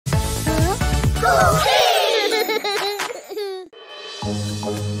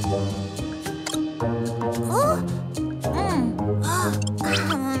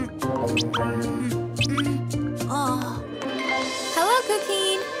Hello,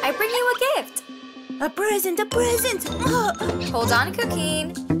 Cuquin. I bring you a gift. A present, a present! Hold on,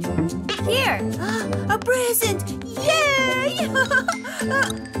 Cuquin. Here. A present! Yay!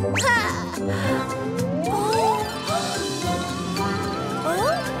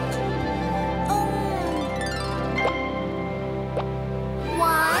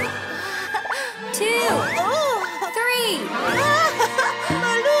 One, two, three.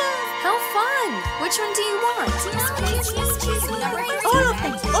 How fun! Which one do you want? All of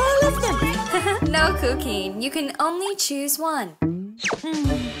them! All of them! No, Cuquin. You can only choose one.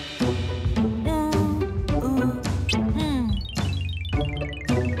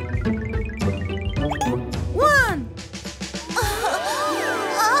 One!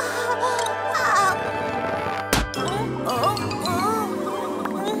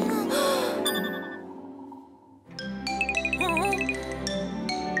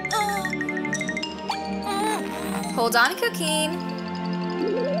 Hold on, Cuquin.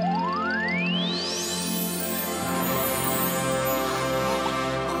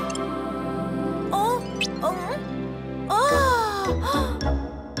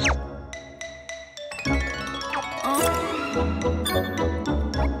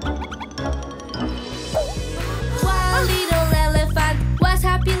 One little elephant was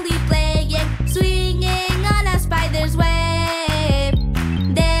happily playing, swinging on a spider's web.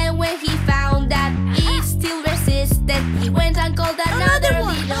 Then when he found that it still resisted, he went and called another little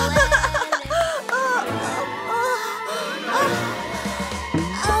elephant.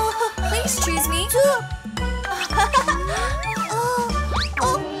 Please choose me.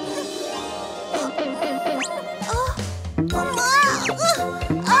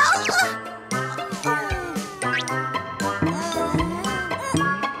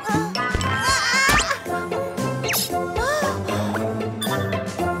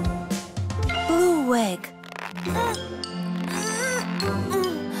 Blue egg.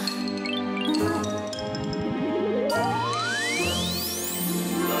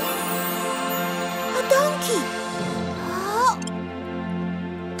 A donkey.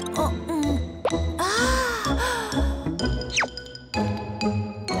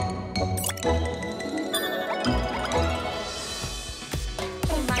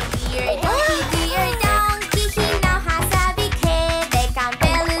 My dear donkey, he now has a big head. They can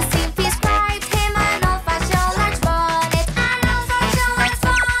balance if he striped him an old-fashioned large bonnet. An old-fashioned large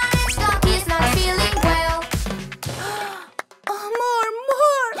bonnet, so he's not feeling well.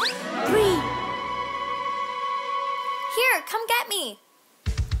 More! Three. Here, come get me.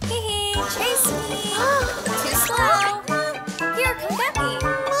 Hee hee, chase me. Too slow. Here, come get me.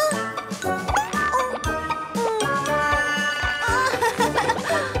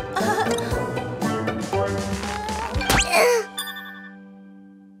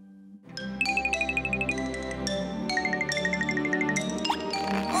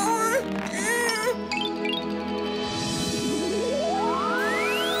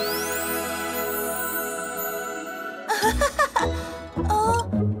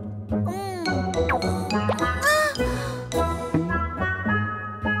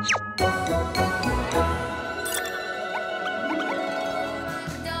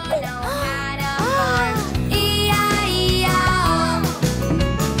 Don't know how to farm. E-I-E-I-O.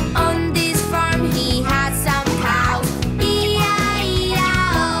 On this farm he has some cows.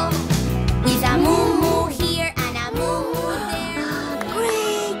 E-I-E-I-O. With a moo-moo here and a moo-moo there.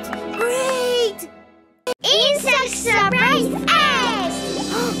 Great! Insect surprise eggs!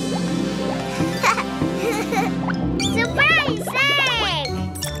 Surprise egg!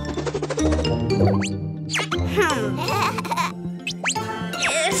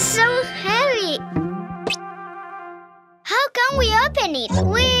 It's so heavy. How can we open it?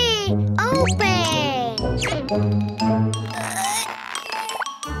 We open.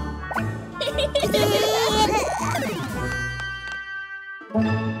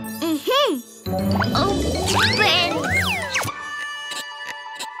 Open.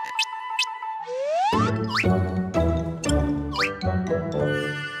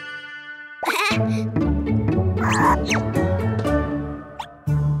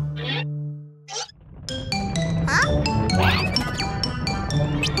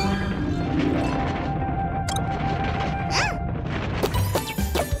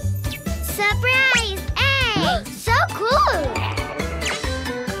 Surprise egg! So cool!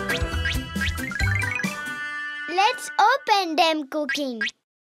 Let's open them, Cuquin.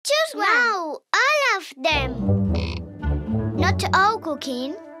 Choose one. No, all of them. Not all,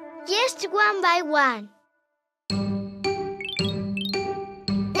 Cuquin. Just one by one.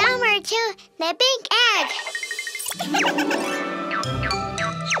 Number 2, the pink egg.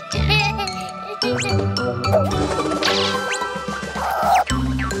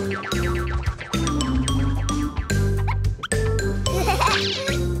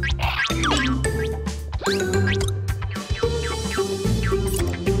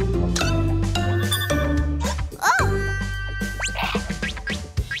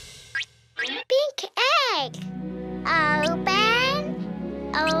 Open,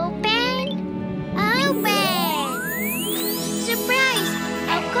 open, open. Surprise!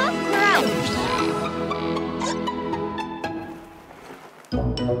 A cockroach.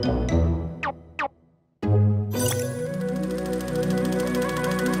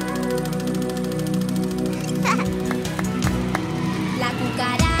 La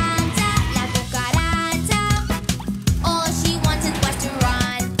cucaracha, la cucaracha. All she wanted was to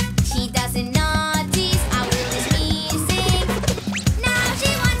run. She doesn't notice a wheel is missing. Now she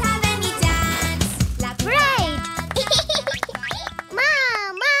won't have any chance. La Right!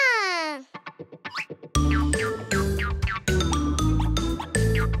 Mama!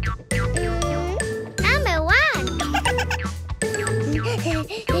 Number 1.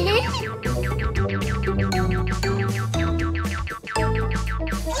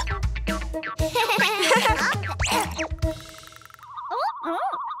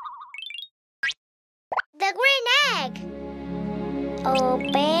 The green egg.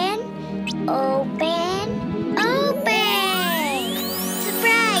 Open, open, open.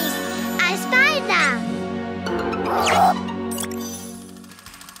 Surprise! A spider.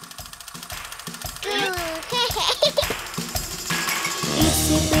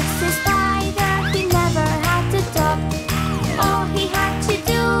 Itsy bitsy spider, he never had to talk. All he had to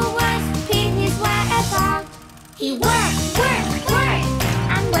do was pin his web up. He worked, worked, worked,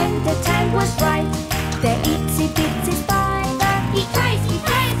 and when the time was right, the itsy bitsy spider, he cries, he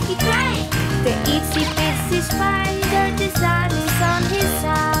cries, he cries. The itsy bitsy spider, the sun is on his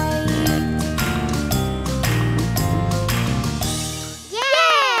side.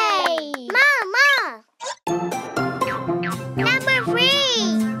 Yay! Mama! Number 3,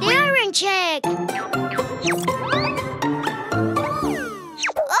 the orange egg.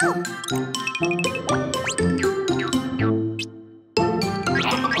 Oh!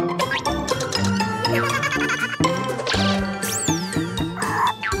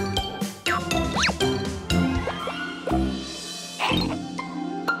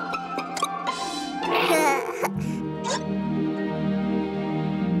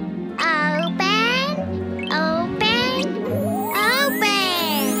 Open, open,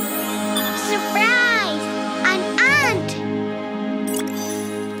 open. Surprise! An ant.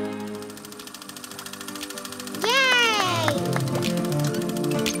 Yay!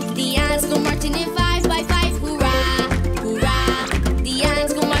 The ants go marching in